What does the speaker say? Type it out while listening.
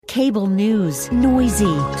Cable news,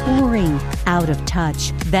 noisy, boring, out of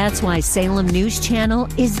touch. That's why Salem News Channel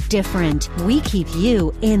is different. We keep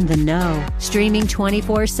you in the know. Streaming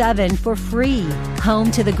 24/7 for free.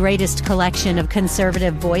 Home to the greatest collection of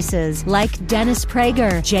conservative voices like Dennis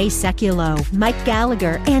Prager, Jay Sekulow, Mike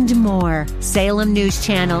Gallagher, and more. Salem News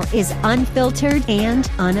Channel is unfiltered and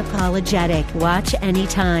unapologetic. Watch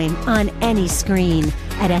anytime, on any screen,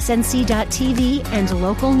 at snc.tv and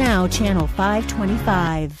Local Now Channel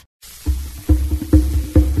 525.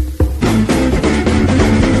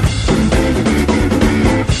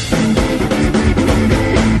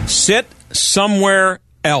 Sit somewhere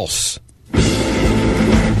else.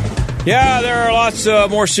 Yeah, there are lots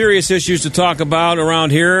more serious issues to talk about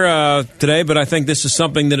around here today, but I think this is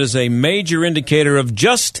something that is a major indicator of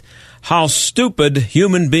just how stupid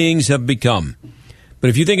human beings have become. But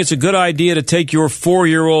if you think it's a good idea to take your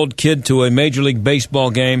 4-year-old kid to a Major League Baseball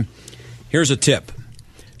game, here's a tip.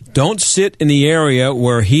 Don't sit in the area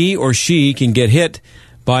where he or she can get hit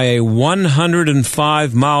by a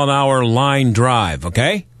 105-mile-an-hour line drive,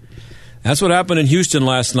 okay? That's what happened in Houston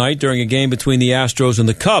last night during a game between the Astros and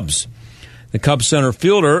the Cubs. The Cubs center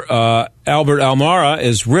fielder, Albert Almora,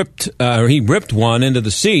 he ripped one into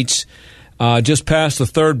the seats just past the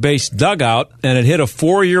third base dugout, and it hit a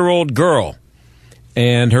 4-year-old girl.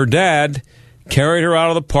 And her dad carried her out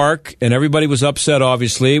of the park, and everybody was upset,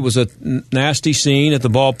 obviously. It was a nasty scene at the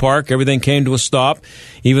ballpark. Everything came to a stop.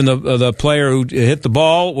 Even the player who hit the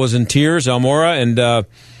ball was in tears, Almora,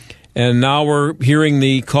 and now we're hearing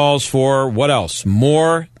the calls for, what else?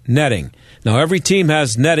 More netting. Now, every team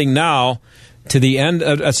has netting now to the end.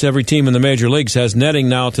 That's every team in the major leagues has netting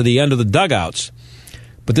now to the end of the dugouts.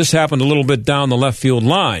 But this happened a little bit down the left field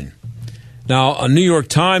line. Now, a New York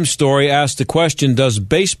Times story asked the question, does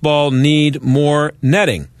baseball need more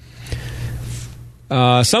netting?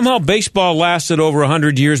 Somehow baseball lasted over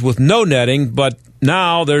 100 years with no netting, but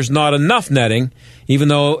now there's not enough netting, even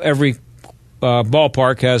though every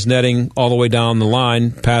ballpark has netting all the way down the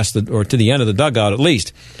line past or to the end of the dugout at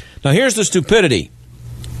least. Now, here's the stupidity.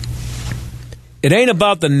 It ain't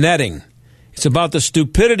about the netting. It's about the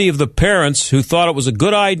stupidity of the parents who thought it was a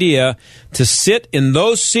good idea to sit in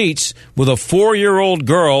those seats with a 4-year-old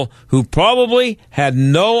girl who probably had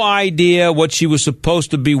no idea what she was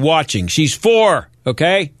supposed to be watching. She's 4,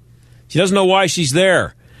 okay? She doesn't know why she's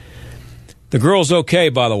there. The girl's okay,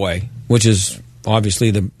 by the way, which is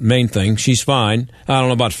obviously the main thing. She's fine. I don't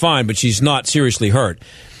know about fine, but she's not seriously hurt.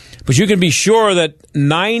 But you can be sure that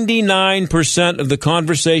 99% of the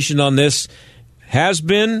conversation on this has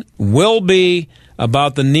been, will be,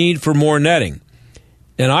 about the need for more netting.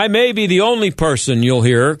 And I may be the only person you'll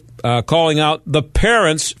hear calling out the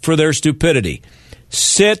parents for their stupidity.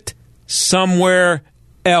 Sit somewhere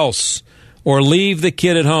else or leave the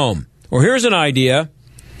kid at home. Or here's an idea.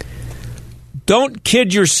 Don't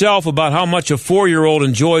kid yourself about how much a 4-year-old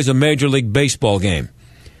enjoys a Major League Baseball game.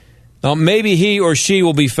 Now, maybe he or she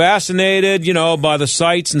will be fascinated, by the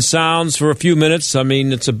sights and sounds for a few minutes. I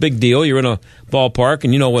mean, it's a big deal. You're in a ballpark,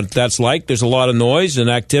 and you know what that's like. There's a lot of noise and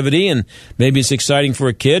activity, and maybe it's exciting for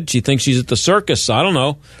a kid. She thinks she's at the circus. I don't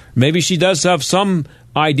know. Maybe she does have some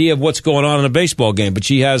idea of what's going on in a baseball game, but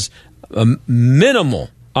she has a minimal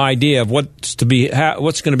idea of what's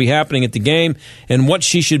going to be happening at the game and what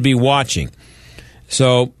she should be watching.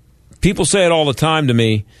 So people say it all the time to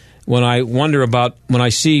me when I wonder about when I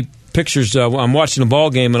see pictures. I'm watching a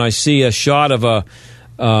ball game and I see a shot of an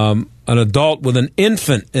adult with an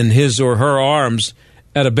infant in his or her arms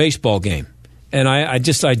at a baseball game, and I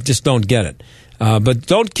just don't get it. But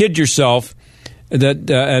don't kid yourself that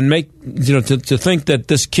and make to think that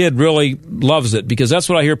this kid really loves it, because that's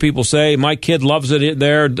what I hear people say. My kid loves it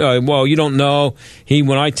there. Well, you don't know.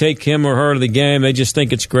 When I take him or her to the game, they just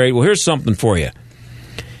think it's great. Well, here's something for you.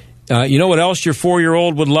 You know what else your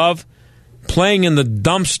 4-year-old would love? Playing in the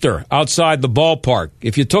dumpster outside the ballpark.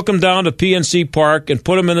 If you took him down to PNC Park and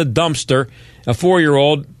put him in a dumpster, a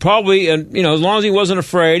 4-year-old, probably, and as long as he wasn't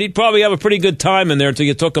afraid, he'd probably have a pretty good time in there until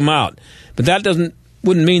you took him out. But that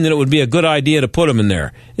wouldn't mean that it would be a good idea to put him in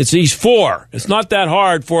there. He's 4. It's not that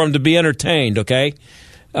hard for him to be entertained, okay?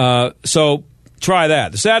 So try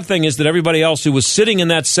that. The sad thing is that everybody else who was sitting in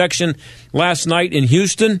that section last night in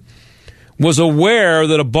Houston was aware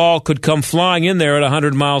that a ball could come flying in there at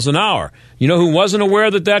 100 miles an hour. You know who wasn't aware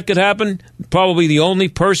that could happen? Probably the only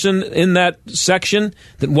person in that section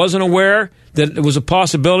that wasn't aware that it was a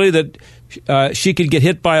possibility that she could get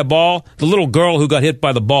hit by a ball. The little girl who got hit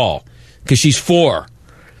by the ball, because she's 4.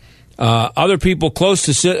 Other people chose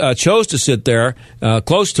to sit there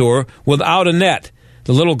close to her without a net.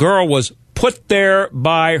 The little girl was put there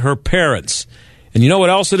by her parents. And you know what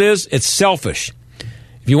else it is? It's selfish.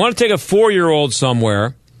 If you want to take a 4-year-old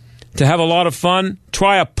somewhere to have a lot of fun,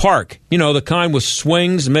 try a park. You know, the kind with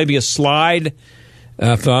swings, maybe a slide.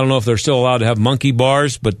 I don't know if they're still allowed to have monkey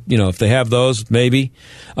bars, but, you know, if they have those, maybe.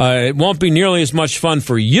 It won't be nearly as much fun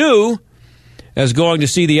for you as going to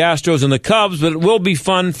see the Astros and the Cubs, but it will be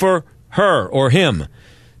fun for her or him.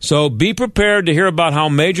 So be prepared to hear about how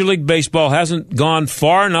Major League Baseball hasn't gone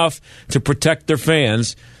far enough to protect their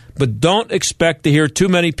fans, but don't expect to hear too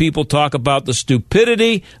many people talk about the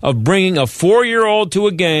stupidity of bringing a 4-year-old to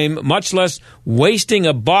a game, much less wasting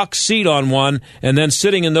a box seat on one and then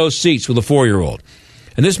sitting in those seats with a 4-year-old.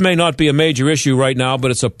 And this may not be a major issue right now,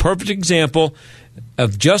 but it's a perfect example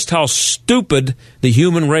of just how stupid the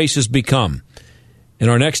human race has become. In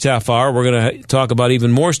our next half hour, we're going to talk about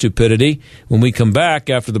even more stupidity. When we come back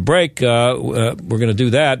after the break, we're going to do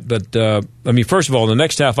that. But, first of all, in the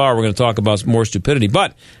next half hour, we're going to talk about more stupidity.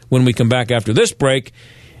 But when we come back after this break,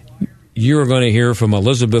 you're going to hear from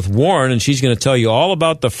Elizabeth Warren, and she's going to tell you all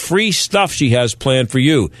about the free stuff she has planned for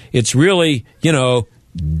you. It's really,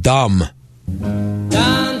 dumb. Dum,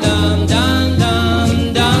 dum, dum,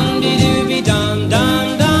 dum, dum, dee-doo-be, dum, dum,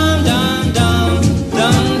 dum, dum, dum,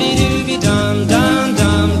 dum, dee-doo-be, dum, dum,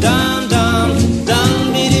 dum, dum, dum,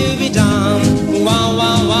 dum, dee-doo-be, dum, wow,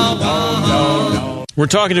 wow, wow, wow. We're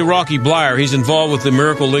talking to Rocky Blyer. He's involved with the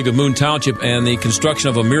Miracle League of Moon Township and the construction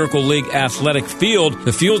of a Miracle League athletic field.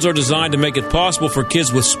 The fields are designed to make it possible for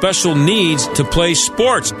kids with special needs to play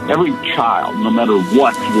sports. Every child, no matter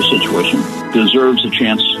what the situation, deserves a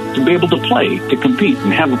chance to be able to play, to compete,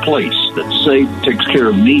 and have a place that's safe, takes care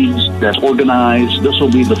of needs, that's organized. This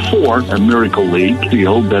will be the fourth Miracle League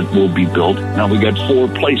field that will be built. Now we got 4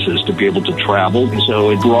 places to be able to travel, so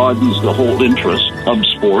it broadens the whole interest of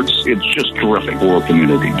sports. It's just terrific for a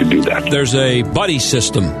community to do that. There's a buddy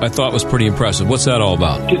system I thought was pretty impressive. What's that all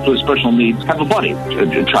about? Kids with special needs have a buddy,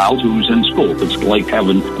 a child who's in school. It's like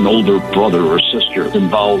having an older brother or sister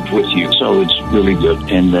involved with you. So it's really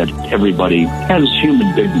good, and that everybody has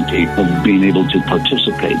human dignity of being able to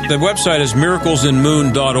participate. The website is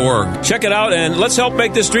miraclesinmoon.org. Check it out, and let's help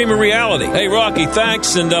make this dream a reality. Hey, Rocky,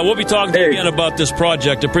 thanks, and we'll be talking to you again about this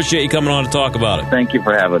project. Appreciate you coming on to talk about it. Thank you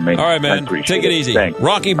for having me. All right, man. Take it easy. Thanks.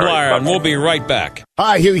 Rocky Blyer, and we'll be right back.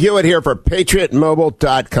 Hi, Hugh Hewitt here for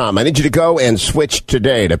PatriotMobile.com. I need you to go and switch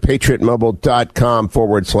today to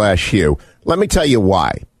PatriotMobile.com/Hugh. Let me tell you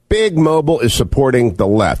why. Big Mobile is supporting the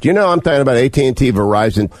left. You know, I'm talking about AT&T,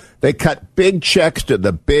 Verizon. They cut big checks to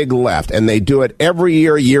the big left, and they do it every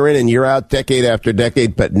year, year in and year out, decade after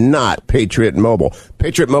decade, but not Patriot Mobile.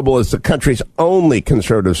 Patriot Mobile is the country's only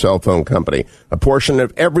conservative cell phone company. A portion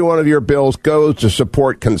of every one of your bills goes to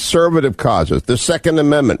support conservative causes, the Second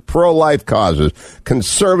Amendment, pro-life causes,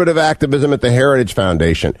 conservative activism at the Heritage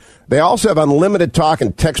Foundation. They also have unlimited talk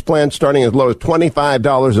and text plans starting as low as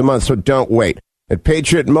 $25 a month, so don't wait. At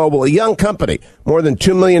Patriot Mobile, a young company, more than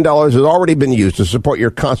 $2 million has already been used to support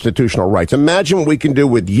your constitutional rights. Imagine what we can do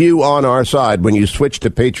with you on our side when you switch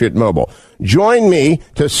to Patriot Mobile. Join me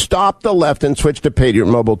to stop the left and switch to Patriot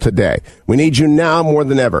Mobile today. We need you now more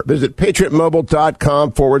than ever. Visit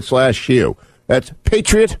patriotmobile.com/Hugh. That's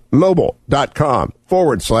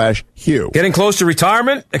patriotmobile.com/Hugh. Getting close to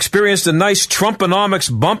retirement? Experienced a nice Trumponomics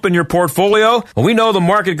bump in your portfolio? Well, we know the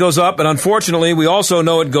market goes up, and unfortunately, we also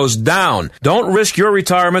know it goes down. Don't risk your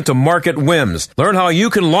retirement to market whims. Learn how you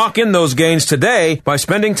can lock in those gains today by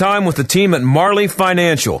spending time with the team at Marley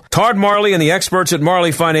Financial. Todd Marley and the experts at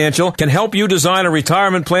Marley Financial can help you design a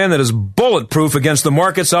retirement plan that is bulletproof against the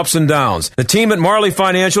market's ups and downs. The team at Marley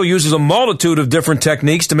Financial uses a multitude of different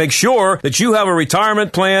techniques to make sure that you have a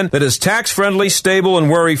retirement plan that is tax-friendly, stable,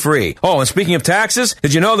 and worry-free. Oh, and speaking of taxes,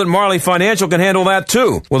 did you know that Marley Financial can handle that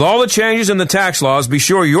too? With all the changes in the tax laws, be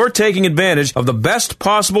sure you're taking advantage of the best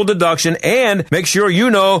possible deduction and make sure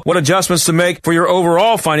you know what adjustments to make for your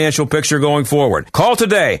overall financial picture going forward. Call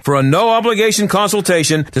today for a no-obligation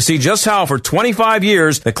consultation to see just how for 25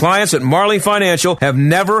 years the clients at Marley Financial have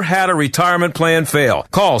never had a retirement plan fail.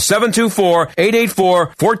 Call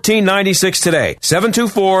 724-884-1496 today.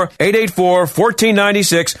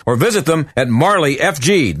 724-884-1496 or visit them at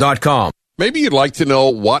marleyfg.com. Maybe you'd like to know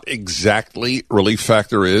what exactly Relief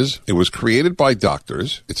Factor is. It was created by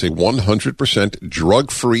doctors. It's a 100%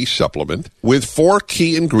 drug-free supplement with 4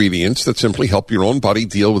 key ingredients that simply help your own body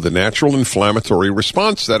deal with the natural inflammatory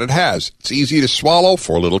response that it has. It's easy to swallow,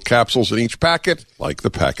 4 little capsules in each packet, like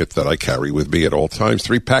the packet that I carry with me at all times.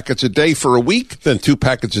 3 packets a day for a week, then 2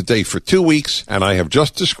 packets a day for 2 weeks, and I have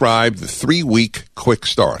just described the 3-week quick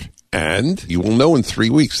start. And you will know in 3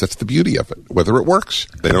 weeks. That's the beauty of it. Whether it works,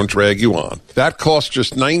 they don't drag you on. That costs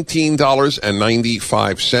just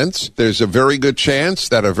 $19.95. There's a very good chance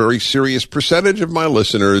that a very serious percentage of my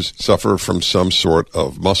listeners suffer from some sort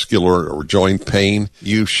of muscular or joint pain.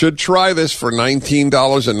 You should try this for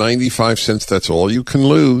 $19.95. That's all you can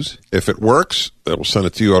lose. If it works, they'll send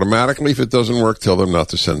it to you automatically. If it doesn't work, tell them not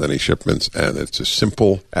to send any shipments, and it's as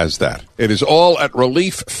simple as that. It is all at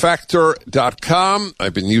ReliefFactor.com.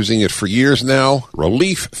 I've been using it for years now.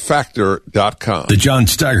 ReliefFactor.com. The John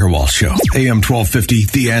Steigerwald Show, AM 1250,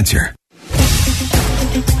 The Answer.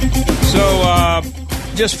 So,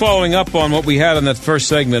 just following up on what we had in that first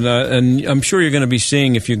segment, and I'm sure you're going to be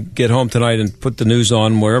seeing, if you get home tonight and put the news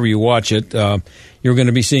on wherever you watch it, you're going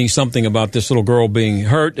to be seeing something about this little girl being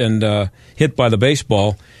hurt and hit by the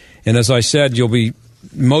baseball. And as I said, you'll be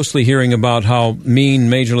mostly hearing about how mean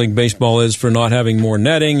Major League Baseball is for not having more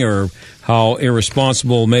netting, or how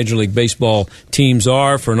irresponsible Major League Baseball teams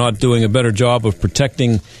are for not doing a better job of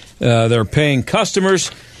protecting their paying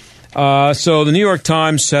customers. So the New York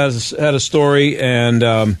Times has had a story,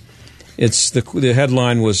 and it's the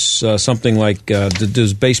headline was something like,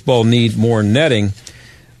 does baseball need more netting?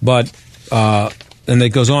 But and it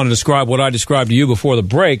goes on to describe what I described to you before the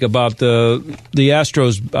break about the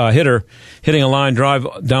Astros hitter hitting a line drive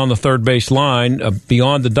down the third base line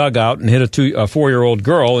beyond the dugout and hit a 4-year-old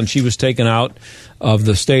girl, and she was taken out of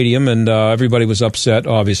the stadium, and everybody was upset,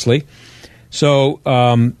 obviously. So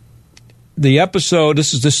the episode,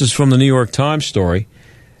 this is from the New York Times story.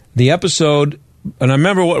 The episode, and I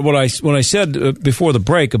remember what I said before the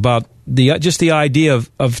break about just the idea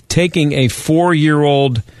of taking a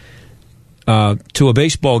 4-year-old to a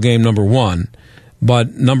baseball game, number one.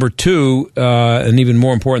 But number two, and even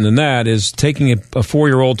more important than that, is taking a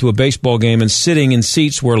 4-year-old to a baseball game and sitting in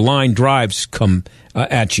seats where line drives come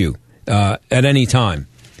at you at any time.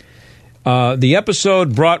 The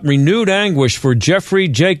episode brought renewed anguish for Jeffrey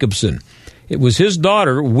Jacobson. It was his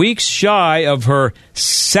daughter, weeks shy of her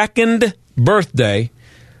second birthday,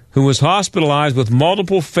 who was hospitalized with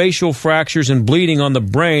multiple facial fractures and bleeding on the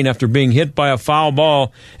brain after being hit by a foul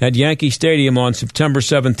ball at Yankee Stadium on September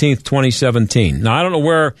 17th, 2017. Now, I don't know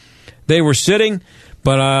where they were sitting,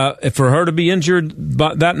 but for her to be injured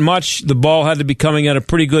that much, the ball had to be coming at a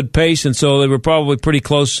pretty good pace, and so they were probably pretty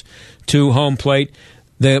close to home plate.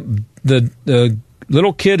 The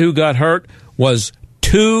little kid who got hurt was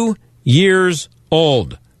 2 years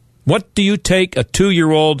old. What do you take a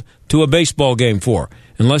 2-year-old to a baseball game for?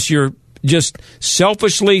 Unless you're just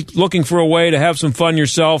selfishly looking for a way to have some fun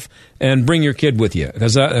yourself and bring your kid with you.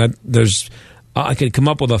 Because I could come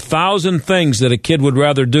up with 1,000 things that a kid would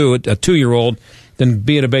rather do, a 2-year-old, than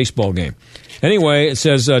be at a baseball game. Anyway, it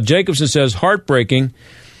says, Jacobson says, heartbreaking.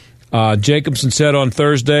 Jacobson said on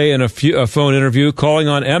Thursday in a phone interview, calling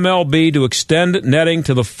on MLB to extend netting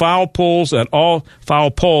to the foul poles at all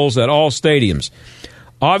stadiums.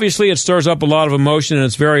 Obviously, it stirs up a lot of emotion, and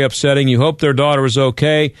it's very upsetting. You hope their daughter is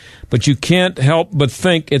okay, but you can't help but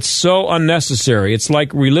think it's so unnecessary. It's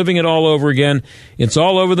like reliving it all over again. It's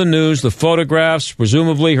all over the news, the photographs,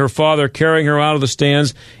 presumably her father carrying her out of the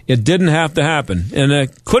stands. It didn't have to happen, and I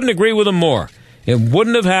couldn't agree with him more. It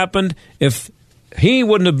wouldn't have happened if he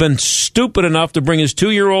wouldn't have been stupid enough to bring his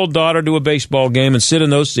 2-year-old daughter to a baseball game and sit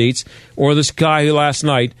in those seats, or this guy who last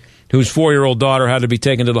night, whose 4-year-old daughter had to be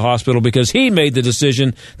taken to the hospital because he made the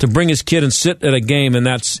decision to bring his kid and sit at a game in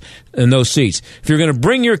those seats. If you're going to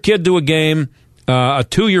bring your kid to a game, a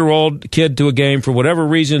 2-year-old kid to a game, for whatever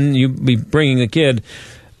reason you be bringing a kid,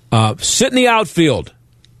 sit in the outfield.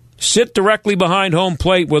 Sit directly behind home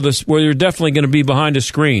plate where you're definitely going to be behind a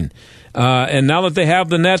screen. And now that they have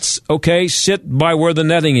the nets, okay, sit by where the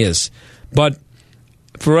netting is. But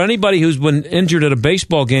for anybody who's been injured at a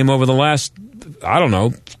baseball game over the last,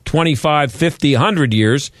 25, 50, 100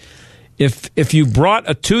 years, if you brought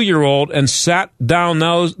a 2-year-old and sat down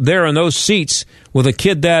there in those seats with a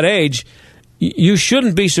kid that age, you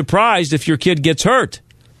shouldn't be surprised if your kid gets hurt.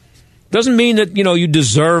 Doesn't mean that, you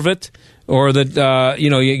deserve it or that,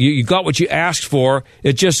 you got what you asked for.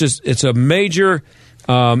 It just is, it's a major,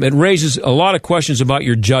 it raises a lot of questions about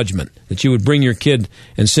your judgment that you would bring your kid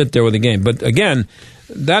and sit there with a game. But again,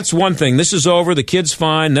 that's one thing. This is over. The kid's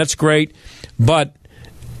fine. That's great. But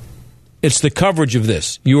it's the coverage of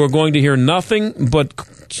this. You are going to hear nothing but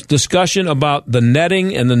discussion about the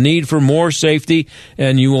netting and the need for more safety,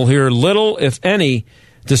 and you will hear little, if any,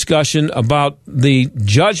 discussion about the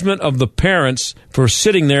judgment of the parents for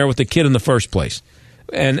sitting there with the kid in the first place.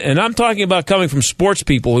 And I'm talking about coming from sports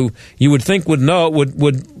people who you would think would know,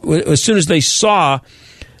 would as soon as they saw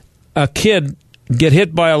a kid get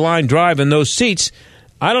hit by a line drive in those seats,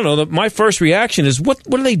 I don't know. My first reaction is, what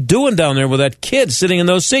are they doing down there with that kid sitting in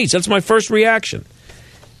those seats? That's my first reaction.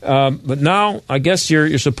 But now I guess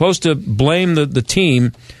you're supposed to blame the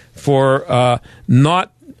team for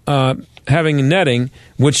not having netting,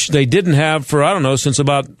 which they didn't have for, I don't know, since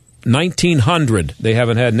about 1900. They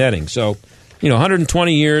haven't had netting. So,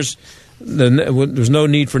 120 years, there's no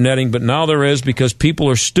need for netting, but now there is, because people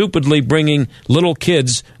are stupidly bringing little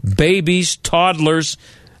kids, babies, toddlers.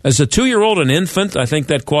 As a 2-year-old, an infant, I think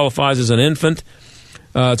that qualifies as an infant.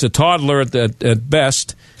 It's a toddler at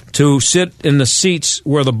best, to sit in the seats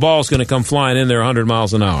where the ball's going to come flying in there 100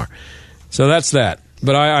 miles an hour. So that's that.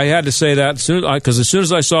 But I had to say that because as soon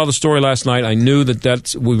as I saw the story last night, I knew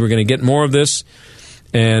that we were going to get more of this,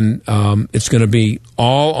 and it's going to be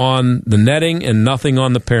all on the netting and nothing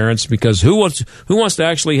on the parents, because who wants to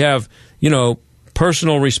actually have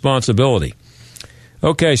personal responsibility?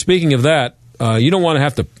 Okay, speaking of that, you don't want to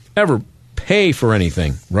have to ever pay for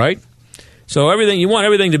anything, right? So you want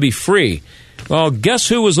everything to be free. Well, guess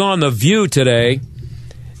who was on The View today?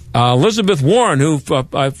 Elizabeth Warren, who,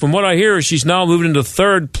 from what I hear, she's now moved into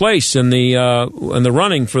third place in the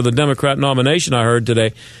running for the Democrat nomination. I heard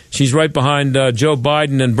today, she's right behind Joe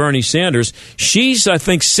Biden and Bernie Sanders. She's, I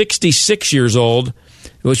think, 66 years old,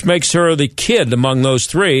 which makes her the kid among those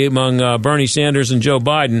three, among Bernie Sanders and Joe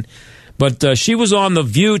Biden. But she was on The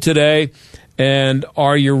View today, and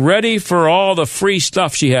are you ready for all the free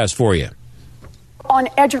stuff she has for you? On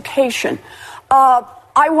education,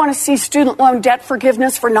 I want to see student loan debt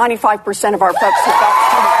forgiveness for 95% of our folks who've got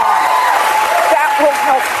student loans. That will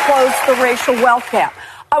help close the racial wealth gap.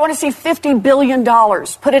 I want to see $50 billion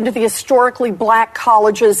put into the historically black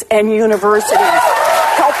colleges and universities.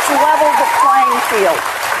 Helps level the playing field.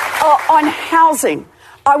 On housing,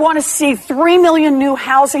 I want to see 3 million new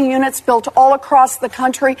housing units built all across the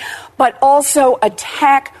country, but also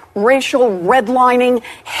attack racial redlining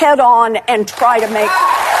head on and try to make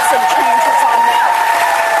some changes on that.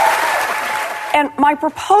 And my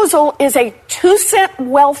proposal is a 2-cent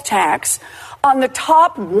wealth tax on the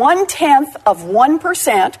top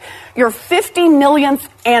 0.1%, your 50 millionth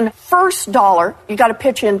and first dollar. You got to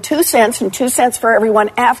pitch in 2 cents and 2 cents for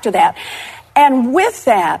everyone after that. And with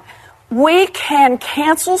that, we can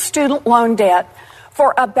cancel student loan debt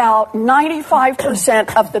for about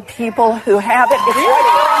 95% of the people who have it. It's right here on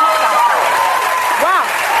the top. Wow.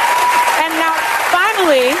 And now,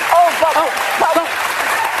 finally...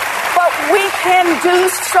 But we can do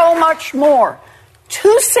so much more.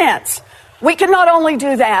 2 cents. We can not only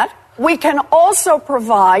do that, we can also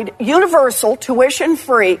provide universal,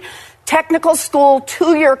 tuition-free, technical school,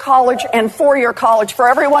 2-year college, and 4-year college for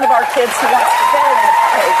every one of our kids who wants to get an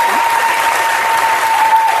education.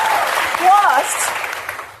 Plus,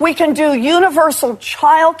 we can do universal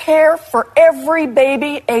child care for every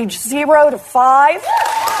baby age 0 to 5.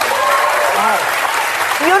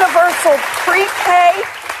 Universal pre-K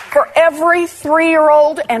for every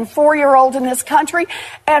 3-year-old and 4-year-old in this country,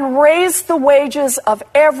 and raise the wages of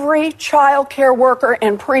every child care worker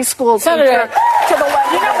and preschool teacher to the level.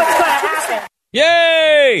 You know what's going to happen.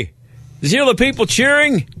 Yay! Did you hear the people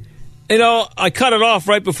cheering? I cut it off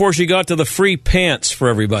right before she got to the free pants for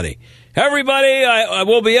everybody. Everybody, I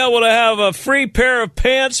will be able to have a free pair of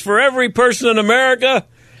pants for every person in America.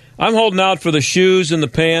 I'm holding out for the shoes and the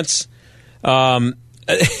pants. And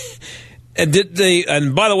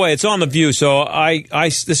by the way, it's on The View, so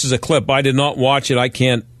this is a clip. I did not watch it. I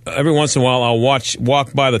can't. Every once in a while, I'll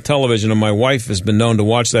walk by the television, and my wife has been known to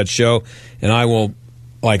watch that show, and I will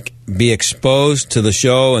be exposed to the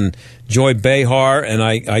show and Joy Behar, and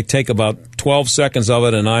I take about 12 seconds of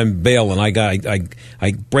it, and I'm bailing. I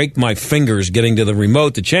break my fingers getting to the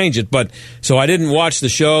remote to change it. But so I didn't watch the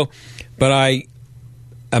show, but I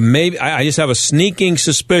just have a sneaking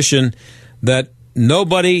suspicion that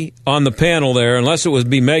nobody on the panel there, unless it would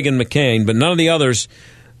be Meghan McCain, but none of the others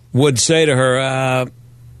would say to her,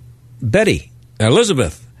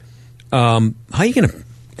 Elizabeth, how are you going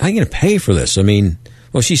to pay for this? I mean,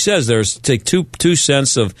 well, she says take 2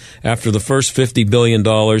 cents of after the first $50 billion,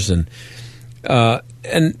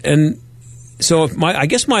 and so I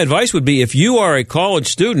guess my advice would be, if you are a college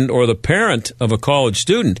student or the parent of a college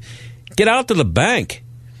student, get out to the bank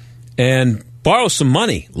and borrow some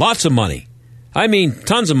money, lots of money. I mean,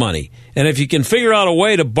 tons of money. And if you can figure out a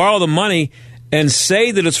way to borrow the money and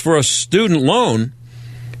say that it's for a student loan,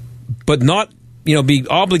 but not, be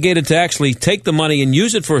obligated to actually take the money and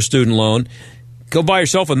use it for a student loan, go buy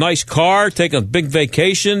yourself a nice car, take a big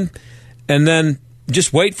vacation, and then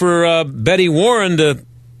just wait for Betty Warren to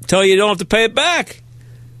tell you don't have to pay it back.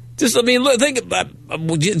 Just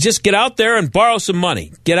get out there and borrow some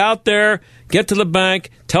money. Get out there, get to the bank,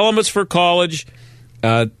 tell them it's for college,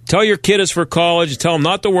 Tell your kid it's for college. Tell them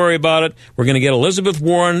not to worry about it. We're going to get Elizabeth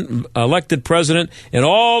Warren elected president, and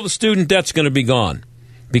all the student debt's going to be gone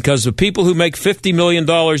because the people who make $50 million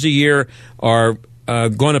a year are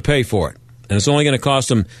going to pay for it. And it's only going to cost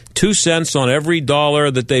them 2 cents on every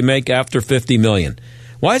dollar that they make after $50 million.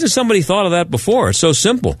 Why hasn't somebody thought of that before? It's so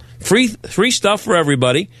simple. Free stuff for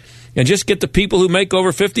everybody, and just get the people who make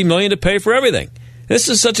over $50 million to pay for everything. This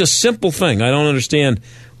is such a simple thing. I don't understand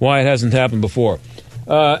why it hasn't happened before.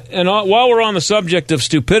 And while we're on the subject of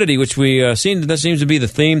stupidity, which that seems to be the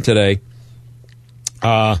theme today,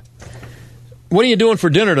 what are you doing for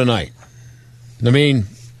dinner tonight? I mean,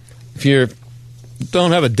 if you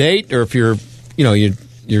don't have a date, or if you're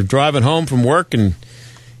driving home from work and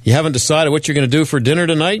you haven't decided what you're going to do for dinner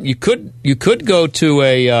tonight, you could go to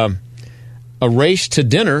a race to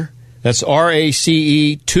dinner. That's RACE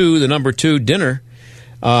 2, the number 2 dinner.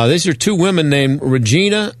 These are 2 women named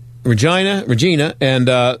Regina, and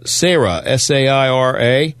Sarah,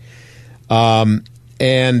 Saira.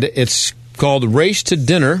 And it's called Race to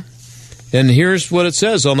Dinner. And here's what it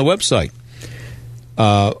says on the website.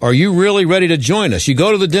 Are you really ready to join us? You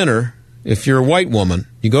go to the dinner, if you're a white woman,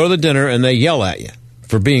 you go to the dinner and they yell at you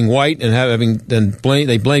for being white and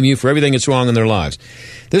they blame you for everything that's wrong in their lives.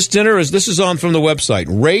 This is on from the website,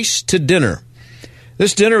 Race to Dinner.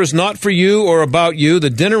 This dinner is not for you or about you. The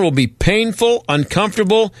dinner will be painful,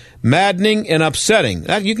 uncomfortable, maddening, and upsetting.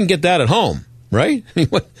 You can get that at home, right?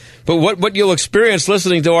 But what you'll experience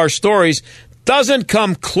listening to our stories doesn't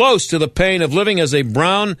come close to the pain of living as a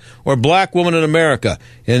brown or black woman in America.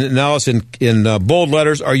 And now it's in bold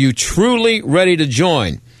letters. Are you truly ready to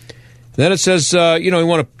join? Then it says, you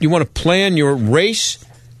want to plan your race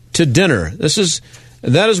to dinner.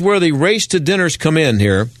 That is where the race to dinners come in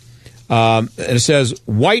here. And it says,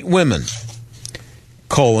 white women,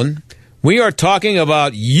 we are talking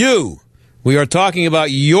about you. We are talking about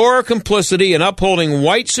your complicity in upholding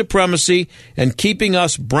white supremacy and keeping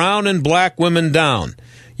us brown and black women down.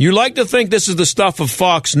 You like to think this is the stuff of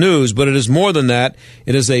Fox News, but it is more than that.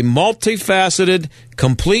 It is a multifaceted,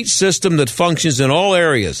 complete system that functions in all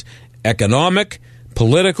areas: economic,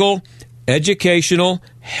 political, educational,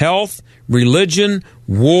 health, religion,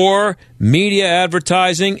 war, media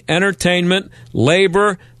advertising, entertainment,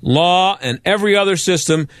 labor, law, and every other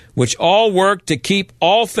system, which all work to keep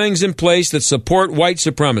all things in place that support white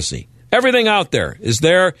supremacy. Everything out there is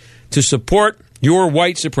there to support your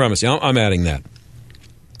white supremacy. I'm adding that.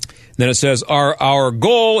 Then it says, our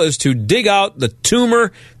goal is to dig out the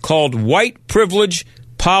tumor called white privilege,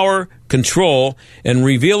 power, control, and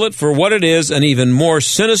reveal it for what it is, an even more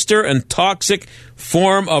sinister and toxic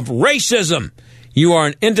form of racism. You are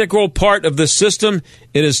an integral part of this system.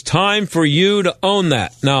 It is time for you to own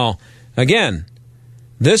that. Now, again,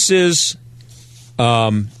 this is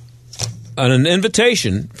an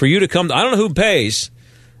invitation for you to come. I don't know who pays.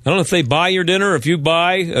 I don't know if they buy your dinner, if you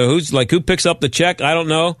buy, who picks up the check. I don't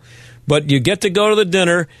know. But you get to go to the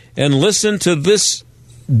dinner and listen to this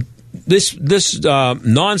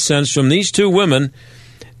nonsense from these 2 women.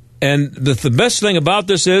 And the best thing about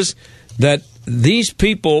this is that these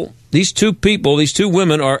two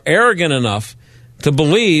women are arrogant enough to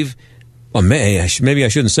believe, well, maybe I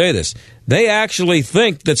shouldn't say this. They actually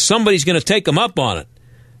think that somebody's going to take them up on it.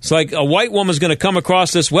 It's like a white woman's going to come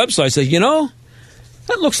across this website and say,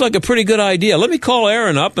 that looks like a pretty good idea. Let me call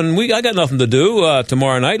Aaron up, and I got nothing to do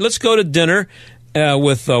tomorrow night. Let's go to dinner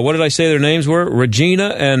with, what did I say their names were? Regina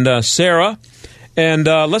and Sarah. And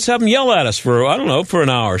let's have them yell at us for an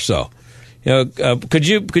hour or so. Could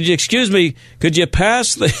you excuse me? Could you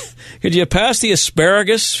pass the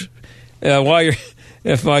asparagus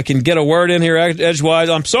if I can get a word in here edgewise?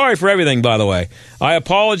 I'm sorry for everything, by the way. I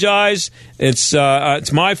apologize. It's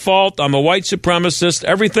my fault. I'm a white supremacist.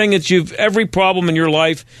 Every problem in your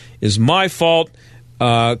life is my fault.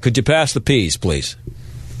 Could you pass the peas, please?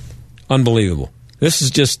 Unbelievable. This is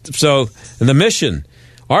just so. And the mission.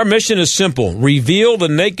 Our mission is simple. Reveal the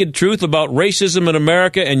naked truth about racism in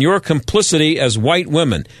America and your complicity as white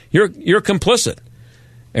women. You're complicit.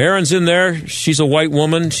 Erin's in there. She's a white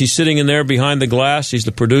woman. She's sitting in there behind the glass. She's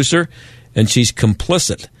the producer, and she's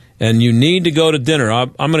complicit. And you need to go to dinner.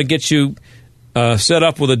 I'm going to get you set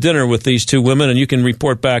up with a dinner with these 2 women, and you can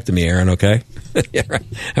report back to me, Aaron, okay? Yeah, right.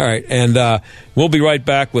 All right. And we'll be right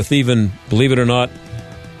back with even, believe it or not,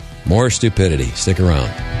 more stupidity. Stick around.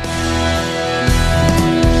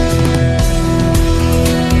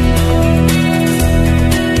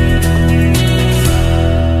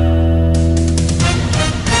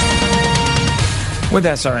 With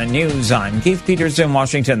SRN News, I'm Keith Peters in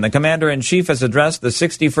Washington. The Commander-in-Chief has addressed the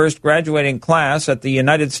 61st graduating class at the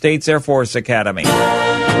United States Air Force Academy.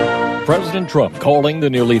 President Trump calling the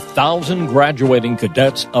nearly 1,000 graduating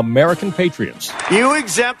cadets American patriots. You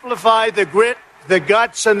exemplify the grit, the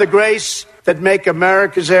guts, and the grace that make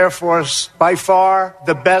America's Air Force by far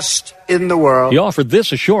the best in the world. He offered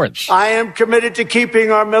this assurance. I am committed to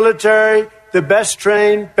keeping our military the best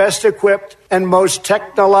trained, best equipped, and most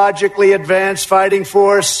technologically advanced fighting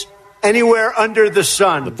force anywhere under the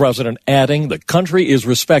sun. The president adding the country is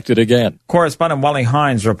respected again. Correspondent Wally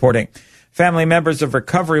Hines reporting. Family members of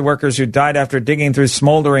recovery workers who died after digging through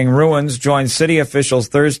smoldering ruins joined city officials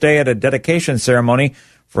Thursday at a dedication ceremony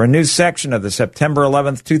for a new section of the September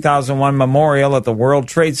 11th, 2001 memorial at the World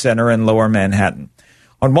Trade Center in Lower Manhattan.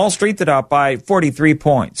 On Wall Street, the Dow by 43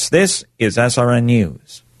 points. This is SRN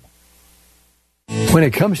News. When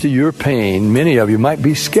it comes to your pain, many of you might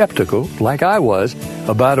be skeptical, like I was,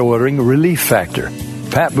 about ordering Relief Factor.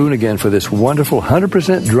 Pat Boone again for this wonderful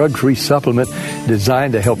 100% drug-free supplement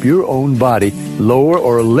designed to help your own body lower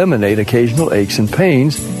or eliminate occasional aches and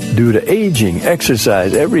pains due to aging,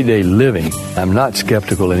 exercise, everyday living. I'm not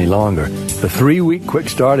skeptical any longer. The 3-week quick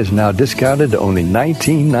start is now discounted to only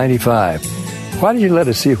 $19.95. Why don't you let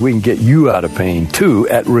us see if we can get you out of pain, too,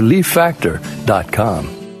 at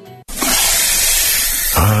ReliefFactor.com.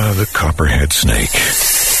 Ah, the copperhead snake.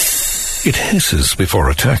 It hisses before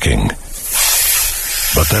attacking.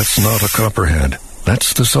 But that's not a copperhead.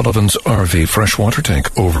 That's the Sullivan's RV freshwater tank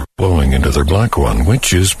overflowing into their black one,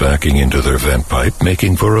 which is backing into their vent pipe,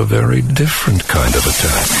 making for a very different kind of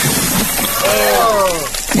attack.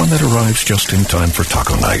 One that arrives just in time for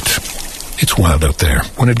taco night. It's wild out there.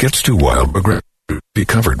 When it gets too wild, Progressive be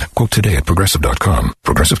covered. Quote today at Progressive.com.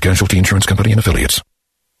 Progressive Casualty Insurance Company and Affiliates.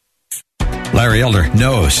 Larry Elder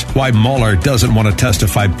knows why Mueller doesn't want to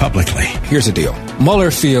testify publicly. Here's the deal.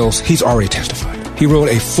 Mueller feels he's already testified. He wrote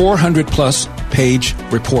a 400-plus page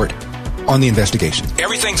report on the investigation.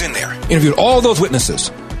 Everything's in there. Interviewed all those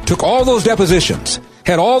witnesses, took all those depositions,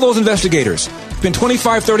 had all those investigators, spent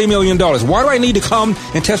 $25-30 million. Why do I need to come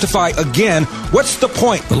and testify again? What's the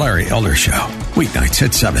point? The Larry Elder Show, weeknights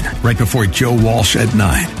at 7, right before Joe Walsh at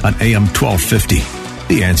 9 on AM 1250.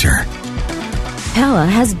 The Answer. Pella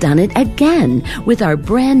has done it again with our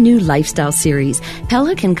brand new lifestyle series.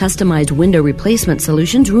 Pella can customize window replacement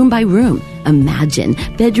solutions room by room. Imagine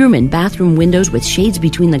bedroom and bathroom windows with shades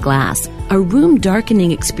between the glass. A room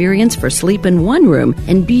darkening experience for sleep in one room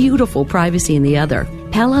and beautiful privacy in the other.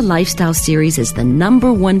 Pella Lifestyle Series is the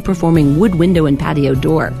 #1 performing wood window and patio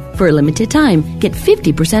door. For a limited time, get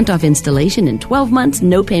 50% off installation in 12 months,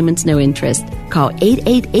 no payments, no interest. Call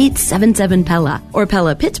 888-77-PELLA or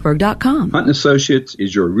PellaPittsburgh.com. Hunt & Associates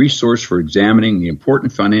is your resource for examining the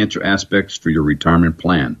important financial aspects for your retirement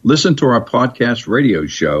plan. Listen to our podcast radio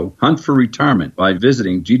show, Hunt for Retirement, by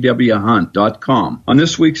visiting gwhunt.com. On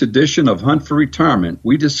this week's edition of Hunt for Retirement,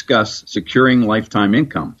 we discuss securing lifetime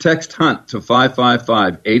income. Text HUNT to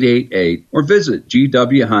 555-888 or visit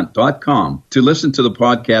gwhunt.com to listen to the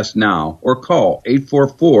podcast now, or call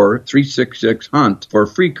 844-366-HUNT for a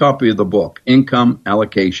free copy of the book, Income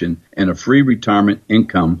Allocation, and a free retirement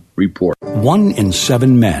income report. 1 in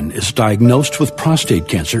 7 men is diagnosed with prostate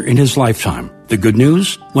cancer in his lifetime. The good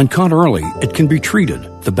news? When caught early, it can be treated.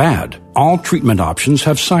 The bad? All treatment options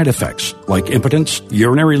have side effects like impotence,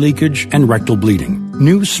 urinary leakage, and rectal bleeding.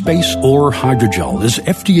 New Space Ore Hydrogel is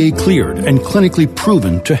FDA cleared and clinically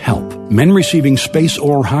proven to help. Men receiving Space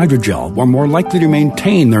Ore Hydrogel were more likely to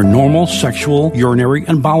maintain their normal sexual, urinary,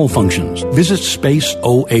 and bowel functions. Visit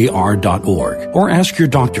spaceoar.org or ask your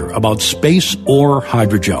doctor about Space Ore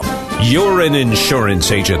Hydrogel. You're an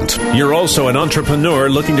insurance agent. You're also an entrepreneur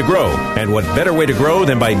looking to grow. And what better way to grow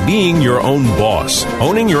than by being your own boss?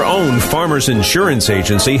 Owning your own Farmers Insurance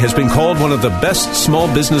Agency has been called one of the best small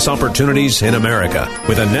business opportunities in America.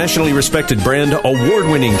 With a nationally respected brand,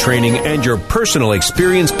 award-winning training, and your personal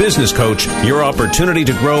experienced business coach, your opportunity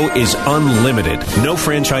to grow is unlimited. No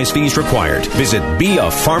franchise fees required. Visit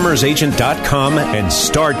beafarmersagent.com and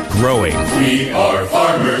start growing. We are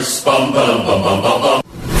farmers. Bum, bum, bum, bum, bum, bum.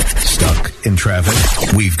 Stuck in traffic?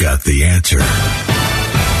 We've got the answer.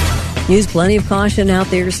 Use plenty of caution out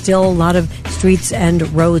there. Still a lot of streets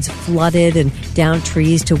and roads flooded and down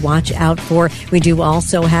trees to watch out for. We do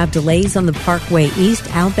also have delays on the Parkway East,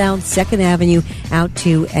 outbound 2nd Avenue out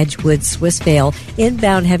to Edgewood, Swissvale.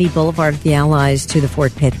 Inbound Heavy Boulevard at the Allies to the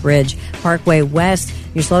Fort Pitt Bridge. Parkway West,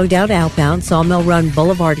 you're slowing down outbound Sawmill Run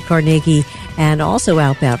Boulevard to Carnegie, and also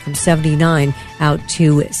outbound from 79 out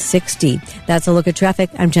to 60. That's a look at traffic.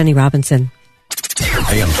 I'm Jenny Robinson.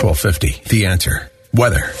 AM 1250, The Answer.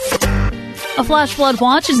 Weather. A flash flood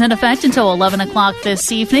watch is in effect until 11 o'clock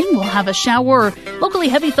this evening. We'll have a shower, locally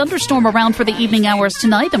heavy thunderstorm around for the evening hours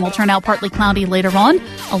tonight, and will turn out partly cloudy later on,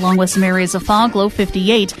 along with some areas of fog, low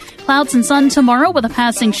 58. Clouds and sun tomorrow with a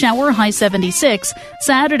passing shower, high 76.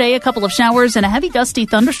 Saturday, a couple of showers and a heavy gusty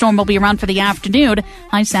thunderstorm will be around for the afternoon,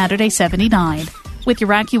 high Saturday 79. With your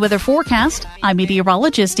AccuWeather forecast, I'm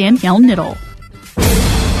meteorologist Danielle Niddle.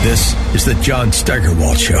 This is the John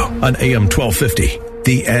Steigerwald Show on AM 1250.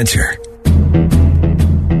 The Answer.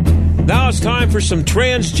 Now it's time for some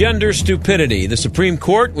transgender stupidity. The Supreme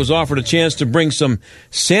Court was offered a chance to bring some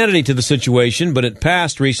sanity to the situation, but it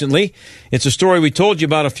passed recently. It's a story we told you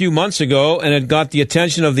about a few months ago, and it got the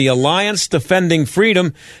attention of the Alliance Defending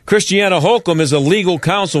Freedom. Christiana Holcomb is a legal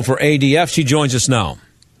counsel for ADF. She joins us now.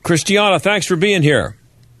 Christiana, thanks for being here.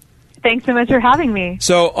 Thanks so much for having me.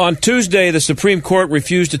 So on Tuesday, the Supreme Court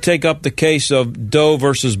refused to take up the case of Doe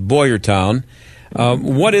versus Boyertown.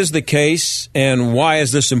 What is the case, and why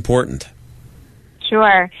is this important?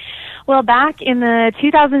 Sure. Well, back in the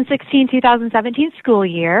 2016-2017 school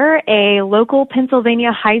year, a local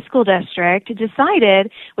Pennsylvania high school district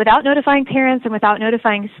decided, without notifying parents and without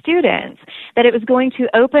notifying students, that it was going to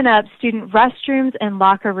open up student restrooms and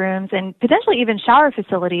locker rooms and potentially even shower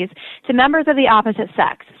facilities to members of the opposite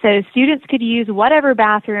sex. So students could use whatever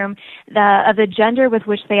bathroom of the gender with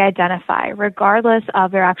which they identify, regardless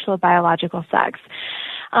of their actual biological sex.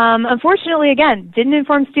 Unfortunately, again, didn't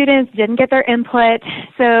inform students, didn't get their input.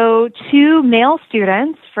 So 2 male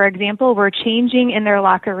students, for example, were changing in their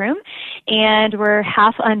locker room and were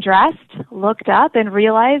half undressed, looked up, and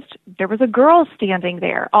realized there was a girl standing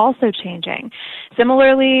there also changing.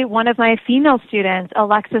 Similarly, one of my female students,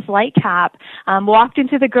 Alexis Lightcap, walked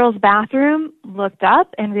into the girls' bathroom, looked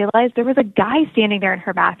up, and realized there was a guy standing there in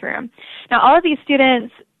her bathroom. Now, all of these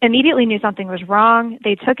students immediately knew something was wrong.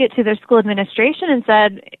 They took it to their school administration and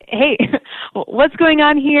said, hey, what's going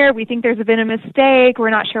on here? We think there's been a mistake. We're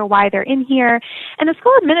not sure why they're in here. And the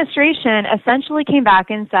school administration essentially came back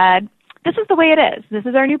and said, this is the way it is. This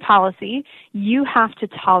is our new policy. You have to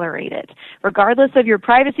tolerate it. Regardless of your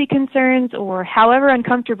privacy concerns or however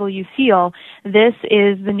uncomfortable you feel, this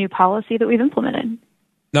is the new policy that we've implemented.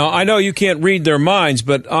 Now, I know you can't read their minds,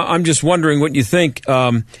 but I'm just wondering what you think.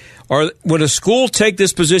 Would a school take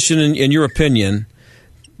this position, in your opinion,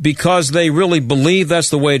 because they really believe that's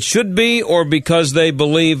the way it should be, or because they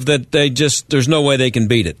believe that there's no way they can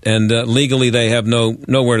beat it, and legally they have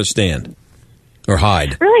nowhere to stand or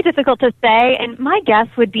hide? Really difficult to say, and my guess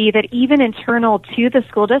would be that even internal to the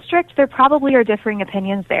school district, there probably are differing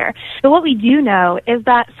opinions there. But what we do know is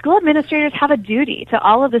that school administrators have a duty to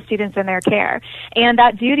all of the students in their care, and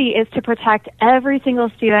that duty is to protect every single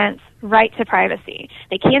student's right to privacy.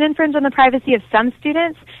 They can't infringe on the privacy of some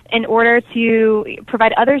students in order to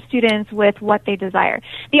provide other students with what they desire.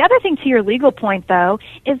 The other thing to your legal point, though,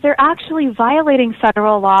 is they're actually violating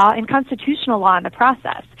federal law and constitutional law in the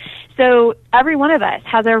process. So every one of us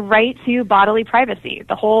has a right to bodily privacy.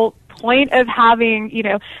 The whole point of having,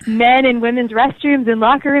 men and women's restrooms and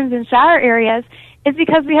locker rooms and shower areas is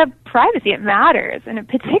because we have privacy. It matters, and it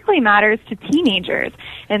particularly matters to teenagers,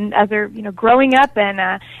 and as they're growing up and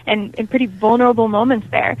in pretty vulnerable moments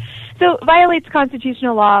there. So it violates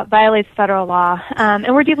constitutional law, violates federal law, and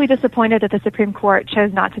we're deeply disappointed that the Supreme Court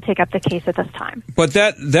chose not to take up the case at this time. But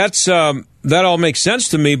that all makes sense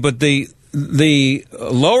to me. But the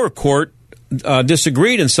lower court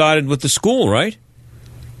disagreed and sided with the school, right?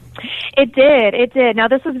 It did. Now,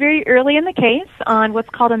 this was very early in the case on what's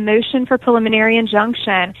called a motion for preliminary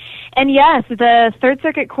injunction. And yes, the Third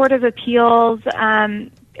Circuit Court of Appeals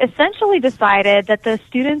essentially decided that the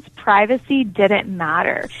students' privacy didn't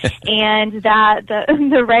matter and that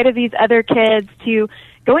the right of these other kids to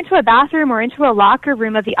go into a bathroom or into a locker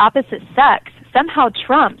room of the opposite sex somehow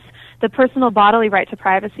trumps the personal bodily right to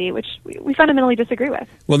privacy, which we fundamentally disagree with.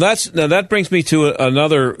 Well, that brings me to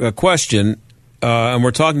another question. And we're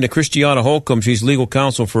talking to Christiana Holcomb. She's legal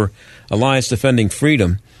counsel for Alliance Defending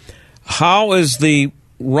Freedom. How is the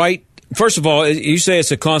right... First of all, you say it's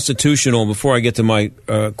a constitutional... Before I get to my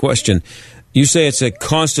question, you say it's a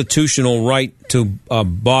constitutional right to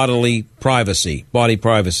body privacy.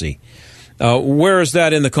 Where is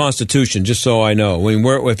that in the Constitution, just so I know? I mean,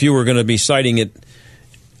 if you were going to be citing it,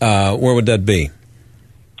 where would that be?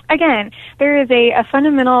 Again, there is a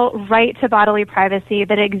fundamental right to bodily privacy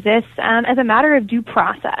that exists as a matter of due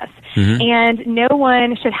process. Mm-hmm. And no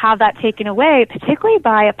one should have that taken away, particularly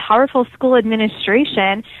by a powerful school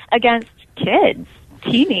administration against kids,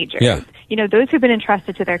 teenagers, those who've been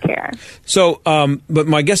entrusted to their care. So,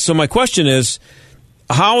 my question is,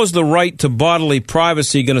 how is the right to bodily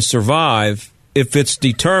privacy going to survive if it's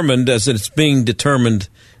determined, as it's being determined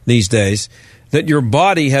these days, that your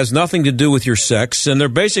body has nothing to do with your sex, and they're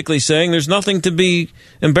basically saying there's nothing to be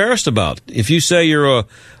embarrassed about. If you say you're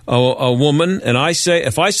a woman, and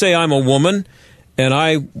if I say I'm a woman, and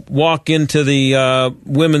I walk into the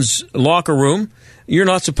women's locker room, you're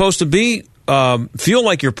not supposed to feel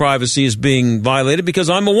like your privacy is being violated because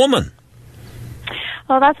I'm a woman.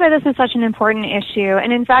 Well, that's why this is such an important issue.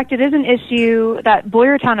 And in fact, it is an issue that,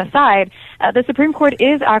 Boyertown aside, the Supreme Court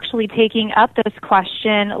is actually taking up this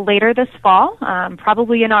question later this fall,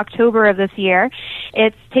 probably in October of this year.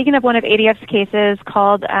 It's taken up one of ADF's cases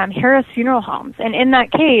called Harris Funeral Homes. And in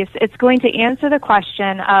that case, it's going to answer the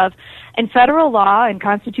question of, in federal law and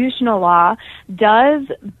constitutional law, does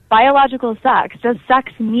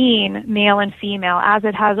sex mean male and female, as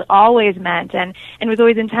it has always meant and was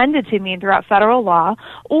always intended to mean throughout federal law,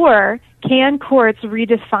 or can courts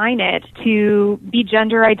redefine it to be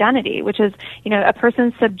gender identity, which is, a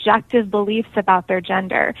person's subjective beliefs about their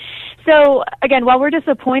gender? So, again, while we're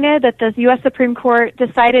disappointed that the U.S. Supreme Court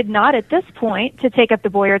decided not at this point to take up the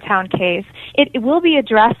Boyertown case, it will be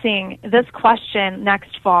addressing this question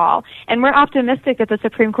next fall. And we're optimistic that the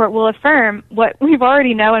Supreme Court will affirm what we've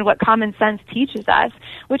already known and what common sense teaches us,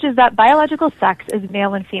 which is that biological sex is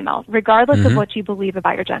male and female, regardless of what you believe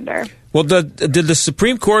about your gender. Well, did the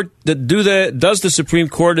Supreme Court do that? Does the Supreme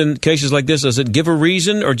Court in cases like this, does it give a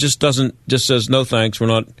reason, or just says no thanks, we're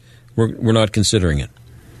not considering it?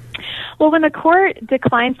 Well, when the court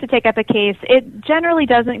declines to take up a case, it generally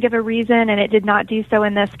doesn't give a reason, and it did not do so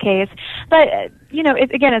in this case. But,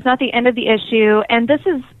 it's not the end of the issue, and this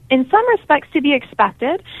is, in some respects, to be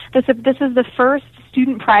expected. This is the first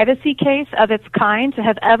student privacy case of its kind to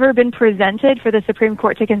have ever been presented for the Supreme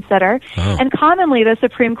Court to consider. Oh. And commonly, the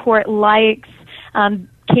Supreme Court likes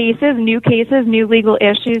new legal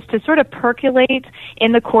issues to sort of percolate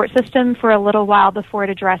in the court system for a little while before it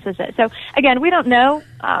addresses it. So, again, we don't know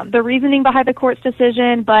the reasoning behind the court's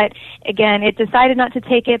decision, but, again, it decided not to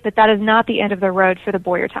take it, but that is not the end of the road for the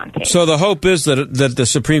Boyertown case. So the hope is that the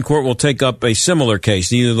Supreme Court will take up a similar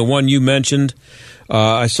case, either the one you mentioned.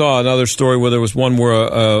 I saw another story where there was one where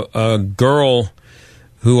a girl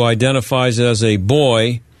who identifies as a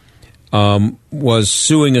boy was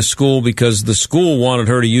suing a school because the school wanted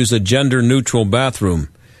her to use a gender-neutral bathroom,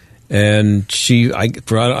 and I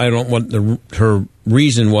don't know what her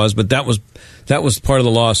reason was, but that was part of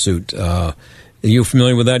the lawsuit. Are you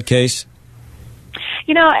familiar with that case?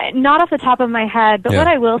 Not off the top of my head, but what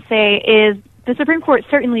I will say is the Supreme Court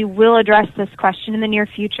certainly will address this question in the near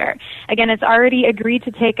future. Again, it's already agreed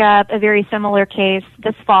to take up a very similar case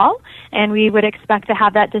this fall, and we would expect to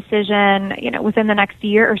have that decision, within the next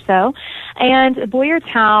year or so. And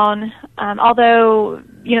Boyertown, although,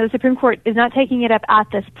 the Supreme Court is not taking it up at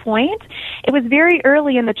this point, it was very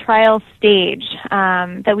early in the trial stage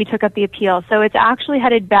that we took up the appeal. So it's actually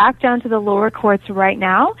headed back down to the lower courts right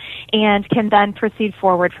now and can then proceed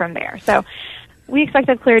forward from there. So we expect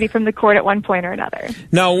to have clarity from the court at one point or another.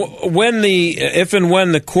 Now, if and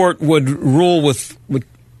when the court would rule with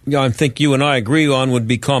I think you and I agree on would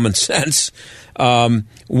be common sense,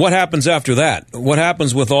 what happens after that? What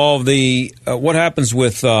happens with all the? What happens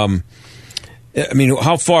with? How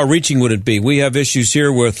far-reaching would it be? We have issues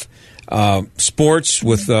here with sports,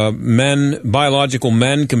 with biological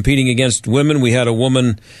men competing against women. We had a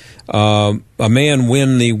man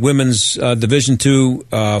win the women's Division II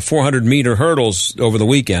 400-meter hurdles over the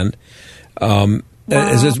weekend. Wow.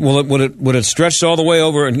 Would it stretch all the way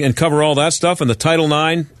over and cover all that stuff and the Title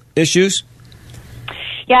IX issues?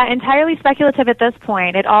 Yeah, entirely speculative at this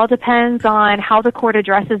point. It all depends on how the court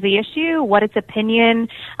addresses the issue, what its opinion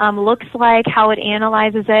looks like, how it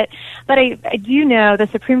analyzes it. But I do know the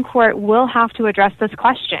Supreme Court will have to address this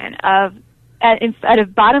question of, at a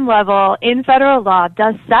bottom level, in federal law,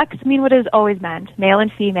 does sex mean what it has always meant, male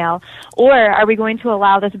and female, or are we going to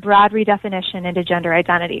allow this broad redefinition into gender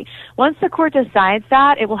identity? Once the court decides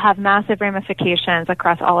that, it will have massive ramifications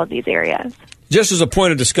across all of these areas. Just as a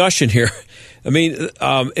point of discussion here,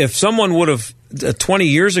 if someone would have 20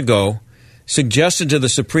 years ago suggested to the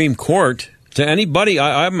Supreme Court, to anybody,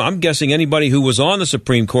 I'm guessing anybody who was on the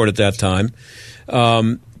Supreme Court at that time,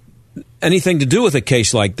 anything to do with a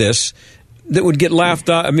case like this, that would get laughed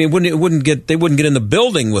at. They wouldn't get in the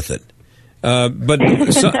building with it. But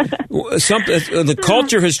the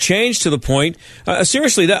culture has changed to the point.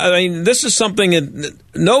 Seriously, this is something that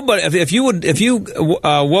nobody. If you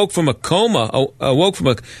woke from a coma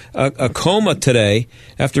today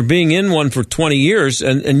after being in one for 20 years,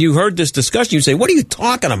 and you heard this discussion, you say, "What are you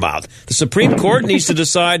talking about? The Supreme Court needs to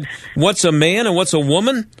decide what's a man and what's a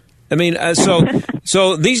woman." I mean,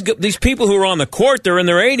 so these people who are on the court, they're in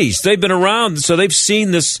their 80s. They've been around, so they've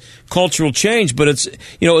seen this cultural change. But it's,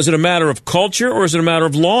 is it a matter of culture or is it a matter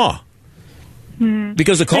of law?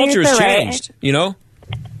 Because the culture has changed,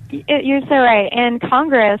 You're so right. And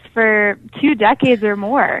Congress, for 2 decades or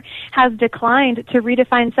more, has declined to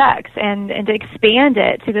redefine sex and to expand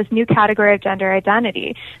it to this new category of gender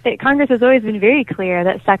identity. Congress has always been very clear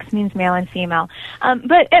that sex means male and female.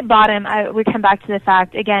 But at bottom, we come back to the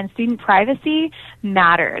fact, again, student privacy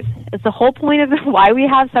matters. It's the whole point of why we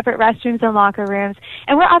have separate restrooms and locker rooms.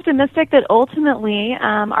 And we're optimistic that ultimately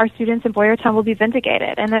our students in Boyertown will be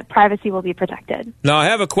vindicated and that privacy will be protected. Now, I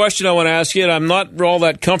have a question I want to ask you, and I'm not all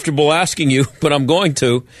that comfortable asking you, but I'm going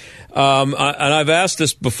to. And I've asked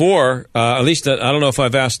this before, at least I don't know if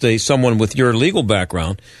I've asked someone with your legal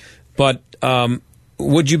background, but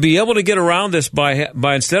would you be able to get around this by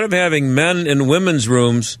instead of having men and women's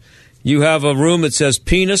rooms, you have a room that says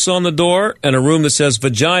penis on the door and a room that says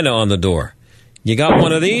vagina on the door? You got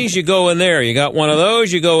one of these, you go in there. You got one of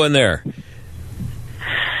those, you go in there.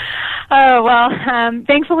 Oh, well,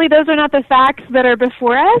 thankfully those are not the facts that are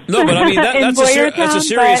before us. No, but I mean, that's a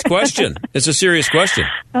serious question. It's a serious question.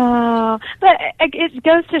 Oh, but it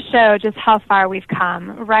goes to show just how far we've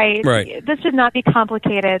come, right? Right. This should not be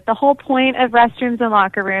complicated. The whole point of restrooms and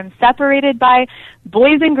locker rooms separated by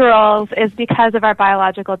boys and girls is because of our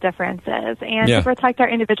biological differences and to protect our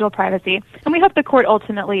individual privacy. And we hope the court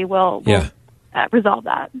ultimately will resolve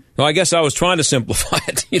that. Well, I guess I was trying to simplify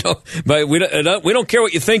it, but we don't care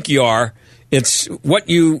what you think you are. It's what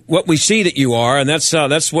we see that you are, and that's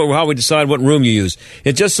how we decide what room you use.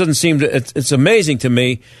 It just doesn't seem to. It's amazing to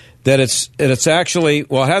me that it's actually, it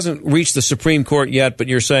hasn't reached the Supreme Court yet, but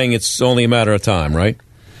you're saying it's only a matter of time, right?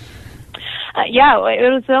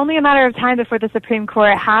 It was only a matter of time before the Supreme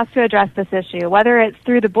Court has to address this issue, whether it's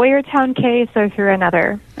through the Boyertown case or through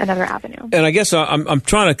another avenue. And I guess I'm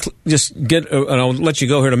trying to just get, and I'll let you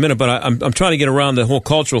go here in a minute, but I'm trying to get around the whole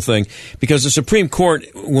cultural thing, because the Supreme Court,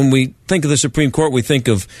 when we think of the Supreme Court, we think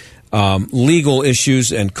of legal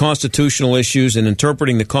issues and constitutional issues and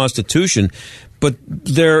interpreting the Constitution, but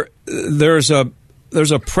there's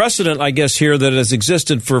a precedent, I guess, here that has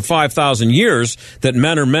existed for 5,000 years that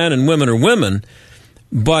men are men and women are women,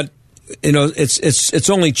 but it's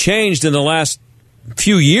only changed in the last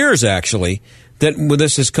few years, actually, that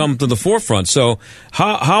this has come to the forefront. So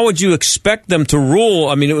how would you expect them to rule?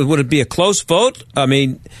 I mean, would it be a close vote? I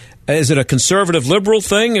mean, is it a conservative liberal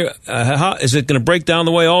thing? How is it going to break down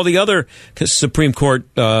the way all the other Supreme Court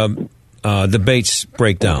debates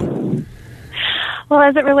break down? Well,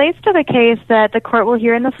 as it relates to the case that the court will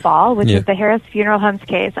hear in the fall, which is the Harris Funeral Homes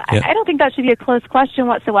case, I don't think that should be a close question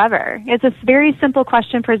whatsoever. It's a very simple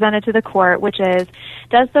question presented to the court, which is,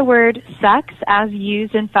 does the word sex as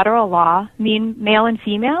used in federal law mean male and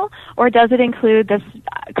female, or does it include this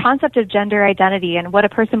concept of gender identity and what a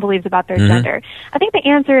person believes about their gender? I think the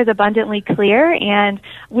answer is abundantly clear, and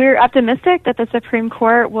we're optimistic that the Supreme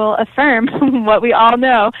Court will affirm what we all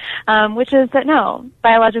know, which is that no,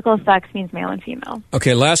 biological sex means male and female.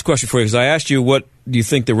 Okay, last question for you, because I asked you what do you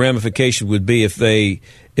think the ramification would be if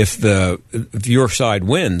your side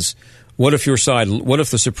wins. What if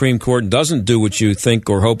the Supreme Court doesn't do what you think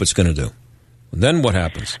or hope it's going to do? Then what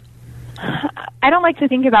happens? I don't like to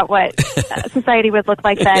think about what society would look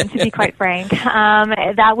like then, to be quite frank.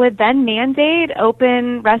 That would then mandate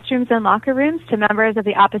open restrooms and locker rooms to members of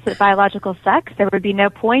the opposite biological sex. There would be no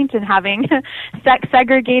point in having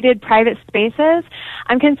sex-segregated private spaces.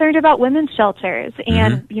 I'm concerned about women's shelters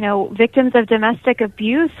and, victims of domestic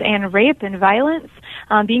abuse and rape and violence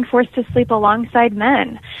being forced to sleep alongside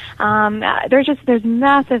men. There's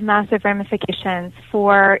massive, massive ramifications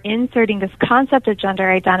for inserting this concept of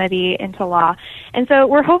gender identity into law. And so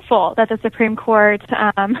we're hopeful that the Supreme Court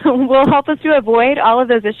will help us to avoid all of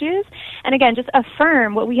those issues. And again, just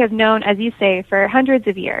affirm what we have known, as you say, for hundreds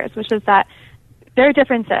of years, which is that there are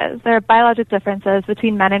differences. There are biologic differences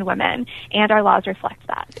between men and women, and our laws reflect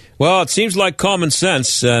that. Well, it seems like common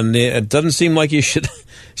sense, and it doesn't seem like you should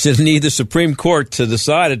need the Supreme Court to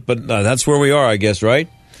decide it, but that's where we are, I guess, right?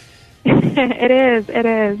 It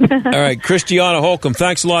is. All right, Christiana Holcomb,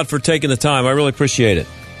 thanks a lot for taking the time. I really appreciate it.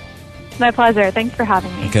 My pleasure. Thanks for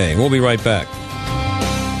having me. Okay, we'll be right back.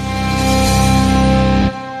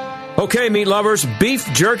 Okay, meat lovers, Beef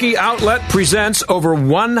Jerky Outlet presents over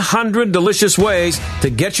 100 delicious ways to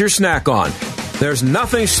get your snack on. There's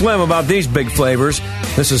nothing slim about these big flavors.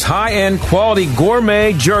 This is high-end quality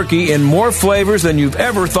gourmet jerky in more flavors than you've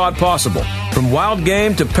ever thought possible. From wild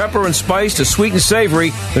game to pepper and spice to sweet and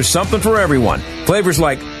savory, there's something for everyone. Flavors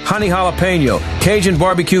like honey jalapeno, Cajun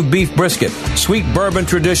barbecue beef brisket, sweet bourbon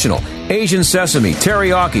traditional, Asian sesame,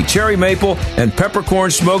 teriyaki, cherry maple, and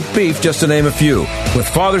peppercorn smoked beef, just to name a few. With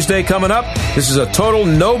Father's Day coming up, this is a total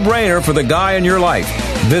no-brainer for the guy in your life.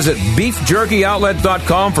 Visit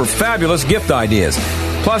beefjerkyoutlet.com for fabulous gift ideas.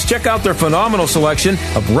 Plus, check out their phenomenal selection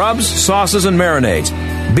of rubs, sauces, and marinades.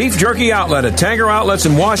 Beef Jerky Outlet at Tanger Outlets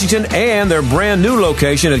in Washington and their brand new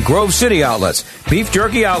location at Grove City Outlets. Beef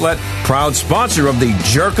Jerky Outlet, proud sponsor of the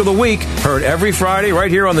Jerk of the Week, heard every Friday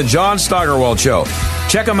right here on the John Steigerwald Show.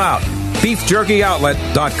 Check them out,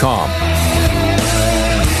 beefjerkyoutlet.com.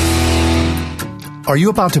 Are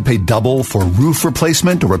you about to pay double for roof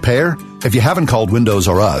replacement or repair? If you haven't called Windows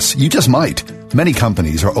R Us, you just might. Many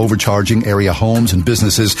companies are overcharging area homes and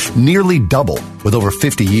businesses nearly double. With over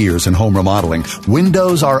 50 years in home remodeling,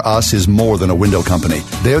 Windows R Us is more than a window company.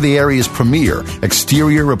 They're the area's premier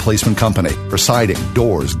exterior replacement company for siding,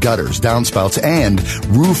 doors, gutters, downspouts, and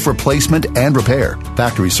roof replacement and repair.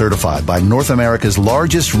 Factory certified by North America's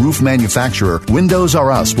largest roof manufacturer, Windows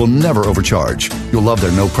R Us will never overcharge. You'll love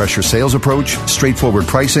their no-pressure sales approach, straightforward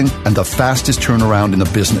pricing, and the fastest turnaround in the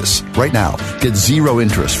business. Right now, get zero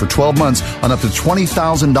interest for 12 months on up to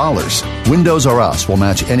 $20,000. Windows R Us will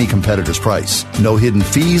match any competitor's price. No hidden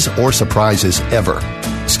fees or surprises ever.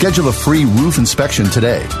 Schedule a free roof inspection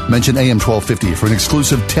today. Mention AM 1250 for an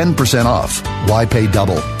exclusive 10% off. Why pay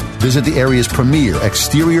double? Visit the area's premier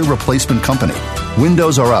exterior replacement company.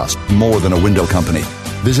 Windows R Us, more than a window company.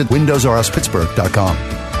 Visit WindowsRUsPittsburgh.com.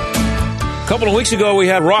 A couple of weeks ago, we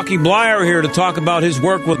had Rocky Blyer here to talk about his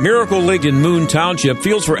work with Miracle League in Moon Township,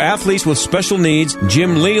 Fields for Athletes with Special Needs.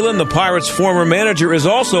 Jim Leland, the Pirates' former manager, is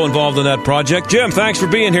also involved in that project. Jim, thanks for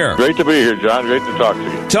being here. Great to be here, John. Great to talk to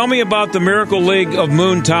you. Tell me about the Miracle League of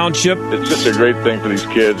Moon Township. It's just a great thing for these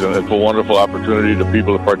kids, and it's a wonderful opportunity to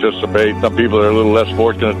people to participate. Some people are a little less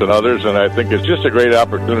fortunate than others, and I think it's just a great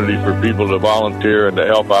opportunity for people to volunteer and to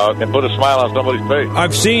help out and put a smile on somebody's face.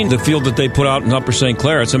 I've seen the field that they put out in Upper St.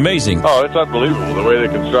 Clair. It's amazing. Oh, it's unbelievable. The way they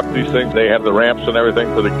construct these things, they have the ramps and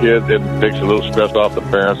everything for the kids. It takes a little stress off the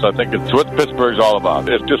parents. I think it's what Pittsburgh's all about.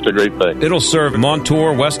 It's just a great thing. It'll serve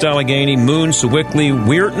Montour, West Allegheny, Moon, Sewickley,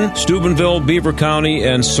 Weirton, Steubenville, Beaver County,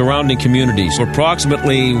 and surrounding communities.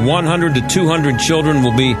 Approximately 100 to 200 children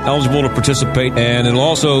will be eligible to participate, and it'll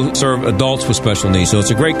also serve adults with special needs. So it's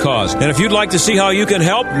a great cause. And if you'd like to see how you can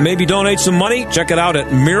help, maybe donate some money, check it out at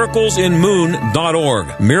miraclesinmoon.org.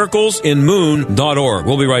 Miraclesinmoon.org.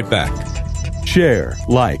 We'll be right back. Share,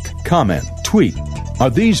 like, comment, tweet.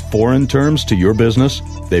 Are these foreign terms to your business?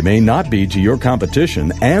 They may not be to your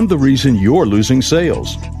competition and the reason you're losing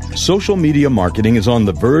sales. Social media marketing is on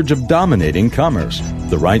the verge of dominating commerce.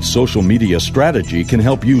 The right social media strategy can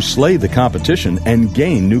help you slay the competition and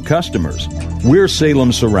gain new customers. We're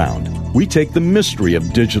Salem Surround. We take the mystery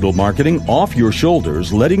of digital marketing off your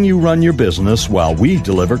shoulders, letting you run your business while we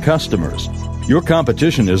deliver customers. Your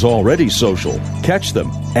competition is already social. Catch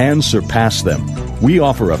them and surpass them. We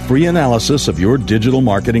offer a free analysis of your digital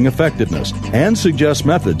marketing effectiveness and suggest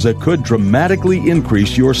methods that could dramatically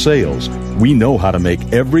increase your sales. We know how to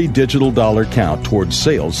make every digital dollar count towards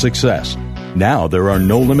sales success. Now there are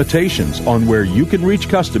no limitations on where you can reach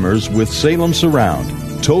customers with Salem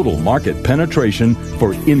Surround. Total market penetration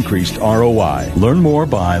for increased ROI. Learn more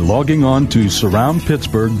by logging on to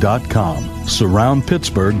surroundpittsburgh.com.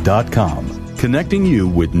 Surroundpittsburgh.com. Connecting you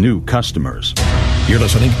with new customers. You're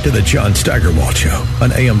listening to the John Steigerwald Show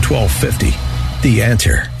on AM 1250. The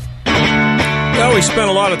Answer. Well, we spent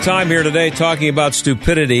a lot of time here today talking about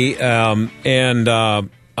stupidity, and I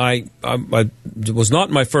was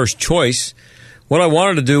not my first choice. What I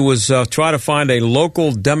wanted to do was try to find a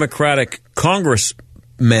local Democratic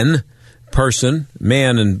congressman,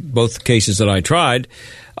 man in both cases that I tried,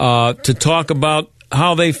 to talk about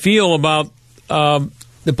how they feel about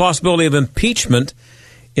the possibility of impeachment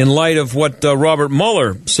in light of what Robert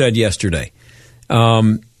Mueller said yesterday.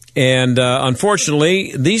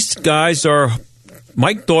 Unfortunately, these guys are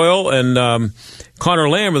Mike Doyle and Connor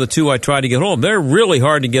Lamb are the two I tried to get hold of. They're really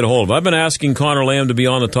hard to get a hold of. I've been asking Connor Lamb to be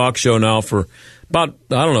on the talk show now for about,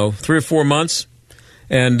 3 or 4 months.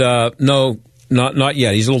 And no, not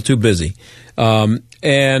yet. He's a little too busy.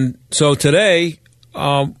 And so today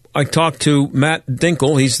I talked to Matt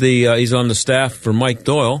Dinkle. He's on the staff for Mike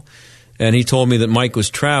Doyle, and he told me that Mike was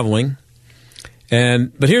traveling.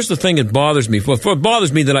 But here's the thing that bothers me. Well, it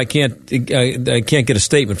bothers me that I can't get a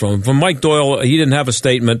statement from him. From Mike Doyle, he didn't have a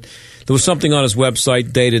statement. There was something on his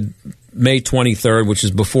website dated May 23rd, which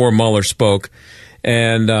is before Mueller spoke,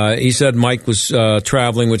 and he said Mike was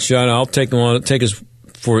traveling. Which I'll take him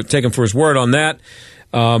for his word on that.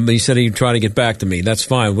 He said he'd try to get back to me. That's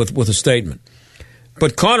fine with a statement.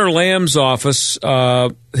 But Connor Lamb's office,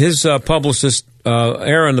 his publicist,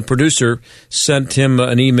 Aaron, the producer, sent him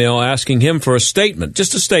an email asking him for a statement,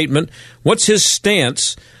 just a statement. What's his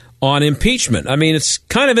stance on impeachment? I mean, it's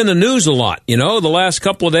kind of in the news a lot, the last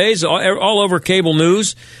couple of days, all over cable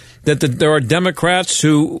news, that there are Democrats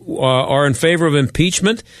who are in favor of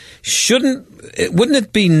impeachment. Wouldn't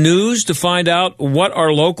it be news to find out what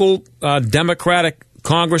our local Democratic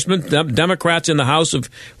congressmen, Democrats in the House of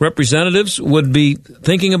Representatives would be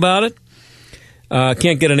thinking about it?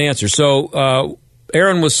 Can't get an answer. So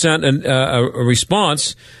Aaron was sent a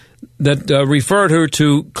response that referred her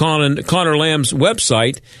to Connor Lamb's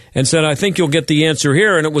website and said, I think you'll get the answer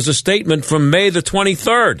here. And it was a statement from May the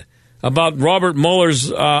 23rd about Robert Mueller's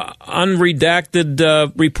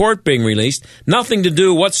unredacted report being released. Nothing to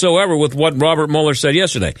do whatsoever with what Robert Mueller said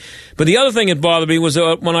yesterday. But the other thing that bothered me was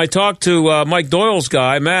when I talked to Mike Doyle's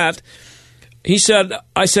guy, Matt, I said,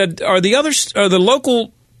 am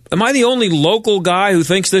I the only local guy who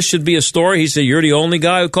thinks this should be a story? He said, you're the only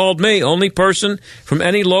guy who called me, only person from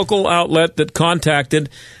any local outlet that contacted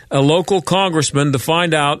a local congressman to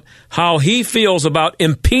find out how he feels about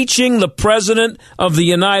impeaching the President of the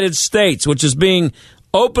United States, which is being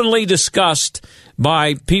openly discussed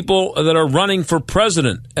by people that are running for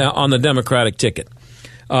president on the Democratic ticket.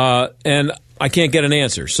 And I can't get an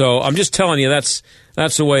answer. So I'm just telling you that's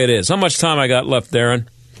the way it is. How much time I got left, Darren?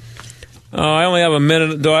 I only have a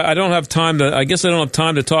minute. I don't have time to. I guess I don't have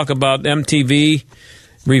time to talk about MTV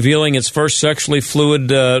revealing its first sexually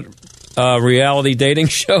fluid reality dating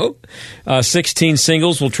show. 16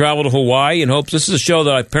 singles will travel to Hawaii in hopes. This is a show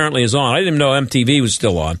that apparently is on. I didn't even know MTV was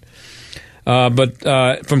still on. But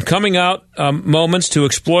from coming out moments to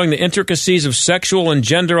exploring the intricacies of sexual and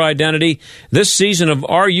gender identity, this season of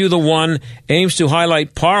Are You the One aims to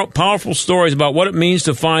highlight powerful stories about what it means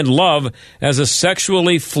to find love as a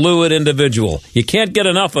sexually fluid individual. You can't get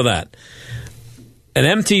enough of that. And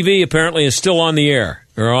MTV apparently is still on the air,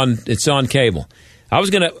 it's on cable.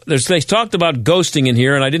 They talked about ghosting in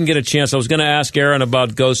here, and I didn't get a chance. I was going to ask Aaron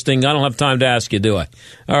about ghosting. I don't have time to ask you, do I?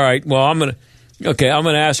 All right, well, I'm going to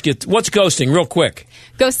ask you, what's ghosting, real quick?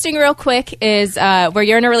 Ghosting, real quick, is where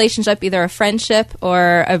you're in a relationship, either a friendship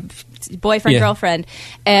or a boyfriend, girlfriend,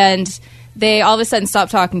 and they all of a sudden stop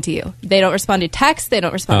talking to you. They don't respond to texts. They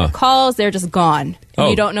don't respond to calls. They're just gone. And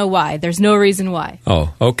you don't know why. There's no reason why.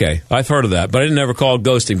 Oh, okay. I've heard of that, but I didn't ever call it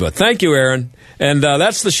ghosting. But thank you, Aaron. And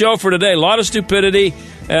that's the show for today. A lot of stupidity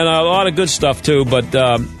and a lot of good stuff, too. But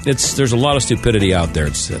there's a lot of stupidity out there.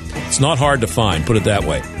 It's not hard to find, put it that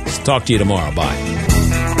way. Talk to you tomorrow. Bye.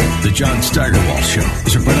 The John Steigerwald Show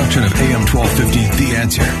is a production of AM 1250 The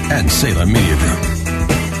Answer and Salem Media Group.